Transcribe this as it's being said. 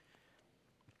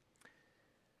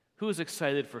Who's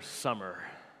excited for summer?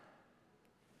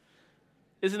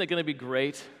 Isn't it going to be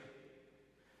great?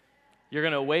 You're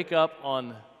going to wake up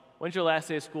on, when's your last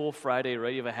day of school? Friday,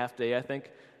 right? You have a half day, I think.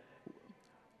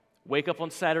 Wake up on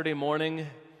Saturday morning,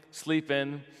 sleep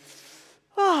in.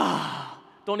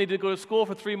 Don't need to go to school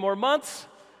for 3 more months.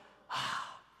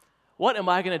 What am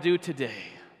I going to do today?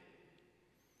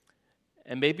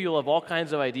 And maybe you'll have all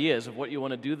kinds of ideas of what you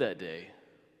want to do that day.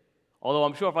 Although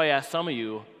I'm sure if I ask some of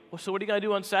you, well, so what are you going to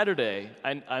do on Saturday?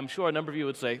 I'm sure a number of you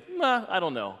would say, I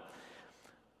don't know.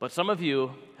 But some of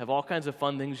you have all kinds of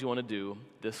fun things you want to do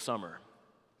this summer.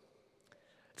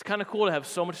 It's kind of cool to have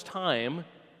so much time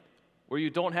where you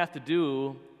don't have to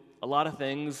do a lot of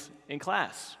things in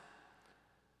class.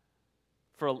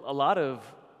 For a lot of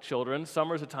children,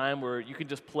 summer is a time where you can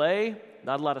just play,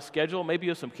 not a lot of schedule. Maybe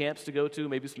you have some camps to go to,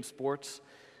 maybe some sports,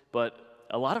 but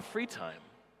a lot of free time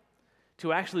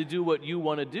to actually do what you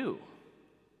want to do,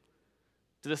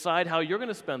 to decide how you're going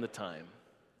to spend the time.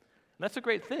 And that's a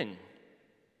great thing.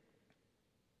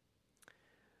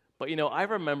 But I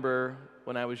remember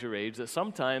when I was your age that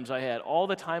sometimes I had all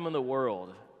the time in the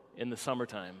world in the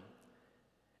summertime.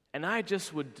 And I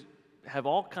just would have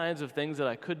all kinds of things that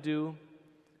I could do.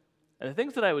 And the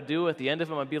things that I would do at the end of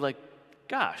them, I'd be like,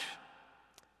 gosh,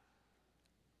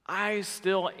 I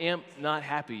still am not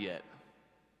happy yet.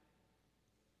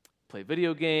 Play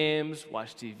video games,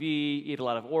 watch TV, eat a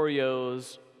lot of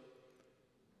Oreos.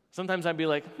 Sometimes I'd be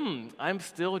like, I'm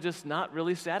still just not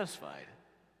really satisfied.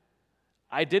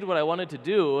 I did what I wanted to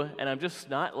do, and I'm just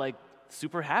not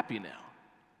super happy now.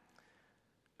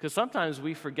 Because sometimes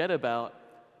we forget about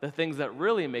the things that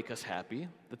really make us happy,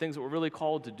 the things that we're really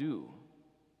called to do.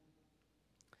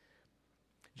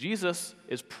 Jesus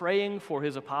is praying for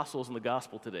his apostles in the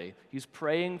gospel today. He's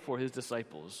praying for his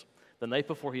disciples the night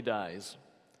before he dies.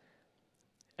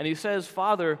 And he says,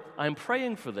 Father, I'm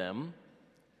praying for them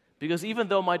because even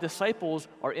though my disciples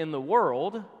are in the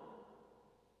world,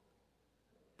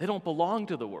 they don't belong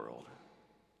to the world.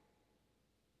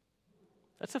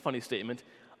 That's a funny statement.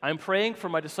 I'm praying for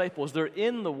my disciples. They're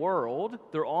in the world,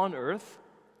 they're on earth,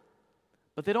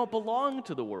 but they don't belong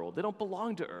to the world. They don't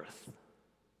belong to earth.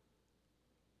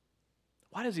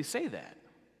 Why does he say that?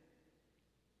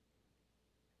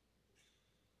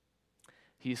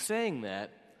 He's saying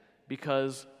that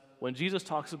because when Jesus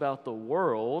talks about the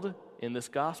world in this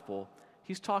gospel,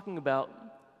 he's talking about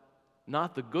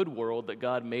not the good world that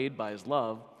God made by his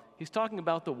love. He's talking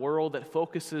about the world that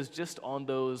focuses just on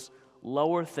those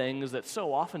lower things that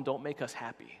so often don't make us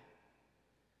happy.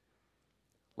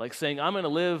 Like saying, I'm going to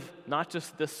live not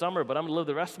just this summer, but I'm going to live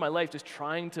the rest of my life just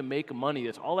trying to make money.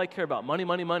 That's all I care about. Money,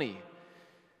 money, money.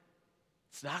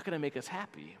 It's not going to make us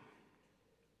happy.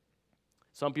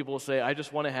 Some people will say, I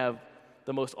just want to have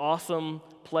the most awesome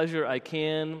pleasure I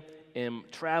can in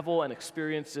travel and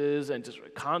experiences and just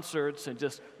concerts and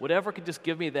just whatever could just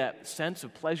give me that sense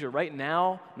of pleasure right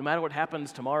now, no matter what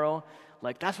happens tomorrow.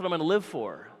 That's what I'm going to live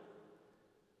for.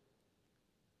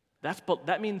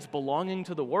 That means belonging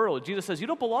to the world. Jesus says, you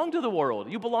don't belong to the world.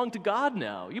 You belong to God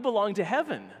now. You belong to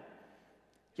heaven.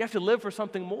 You have to live for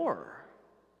something more.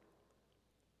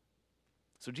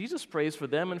 So Jesus prays for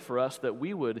them and for us that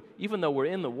we would, even though we're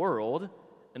in the world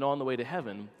and on the way to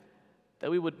heaven,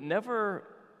 that we would never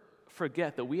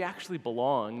forget that we actually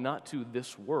belong not to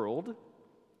this world.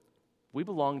 We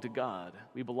belong to God.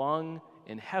 We belong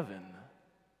in heaven.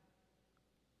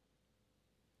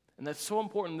 And that's so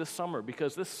important this summer,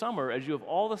 because this summer, as you have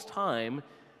all this time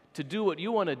to do what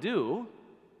you want to do,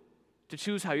 to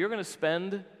choose how you're going to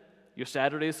spend your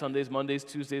Saturdays, Sundays, Mondays,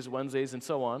 Tuesdays, Wednesdays, and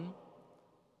so on,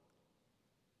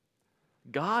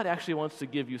 God actually wants to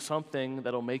give you something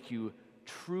that'll make you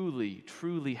truly,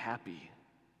 truly happy.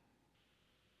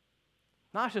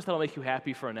 Not just that'll make you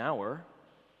happy for an hour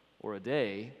or a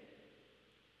day.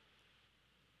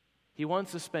 He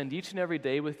wants to spend each and every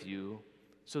day with you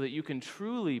so that you can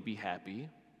truly be happy.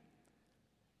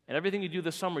 And everything you do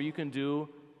this summer, you can do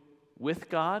with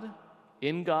God,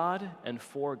 in God, and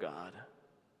for God.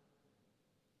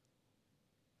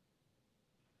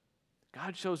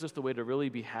 God shows us the way to really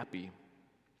be happy.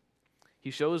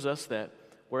 He shows us that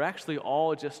we're actually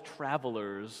all just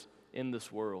travelers in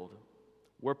this world.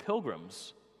 We're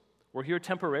pilgrims. We're here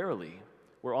temporarily.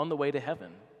 We're on the way to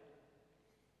heaven.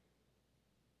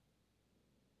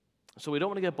 So we don't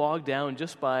want to get bogged down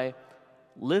just by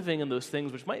living in those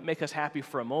things which might make us happy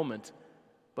for a moment,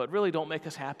 but really don't make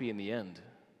us happy in the end.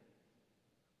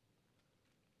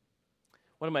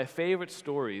 One of my favorite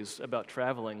stories about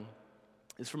traveling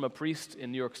is from a priest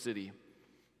in New York City.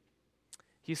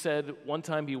 He said one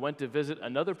time he went to visit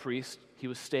another priest. He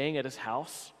was staying at his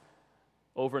house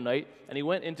overnight, and he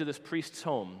went into this priest's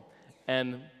home.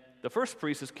 And the first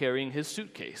priest is carrying his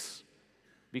suitcase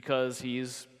because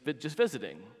he's just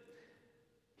visiting.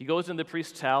 He goes into the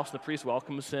priest's house, the priest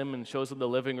welcomes him and shows him the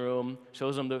living room,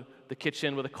 shows him the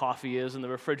kitchen where the coffee is and the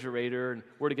refrigerator and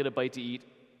where to get a bite to eat.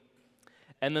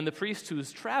 And then the priest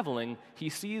who's traveling, he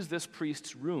sees this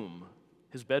priest's room,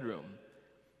 his bedroom,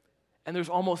 and there's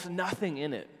almost nothing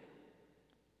in it.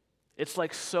 It's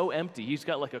like so empty. He's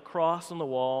got like a cross on the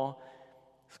wall,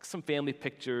 some family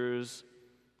pictures,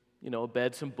 a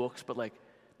bed, some books, but like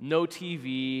no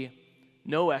TV,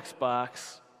 no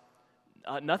Xbox,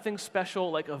 nothing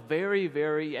special, like a very,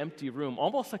 very empty room,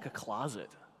 almost like a closet.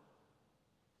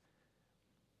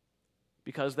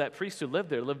 Because that priest who lived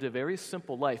there lived a very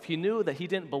simple life. He knew that he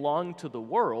didn't belong to the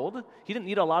world. He didn't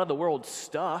need a lot of the world's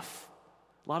stuff,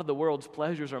 a lot of the world's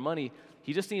pleasures or money.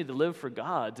 He just needed to live for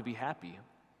God to be happy.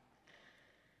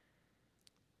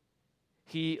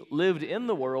 He lived in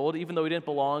the world even though he didn't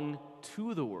belong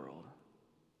to the world.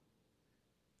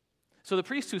 So the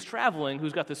priest who's traveling,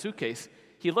 who's got the suitcase,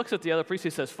 he looks at the other priest, he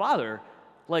says, "Father,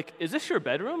 is this your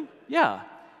bedroom?" "Yeah."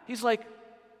 He's like,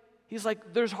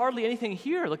 "There's hardly anything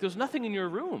here. There's nothing in your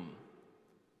room.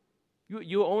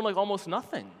 You own almost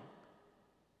nothing."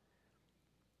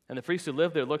 And the priest who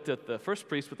lived there looked at the first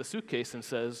priest with the suitcase and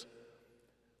says,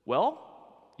 "Well,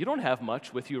 you don't have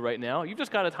much with you right now. You've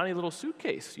just got a tiny little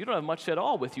suitcase. You don't have much at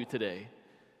all with you today."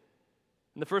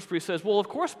 And the first priest says, "Well, of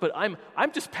course, but I'm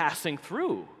just passing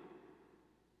through."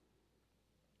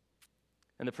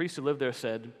 And the priest who lived there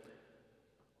said,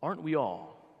 "Aren't we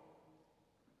all?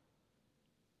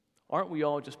 Aren't we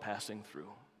all just passing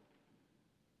through?"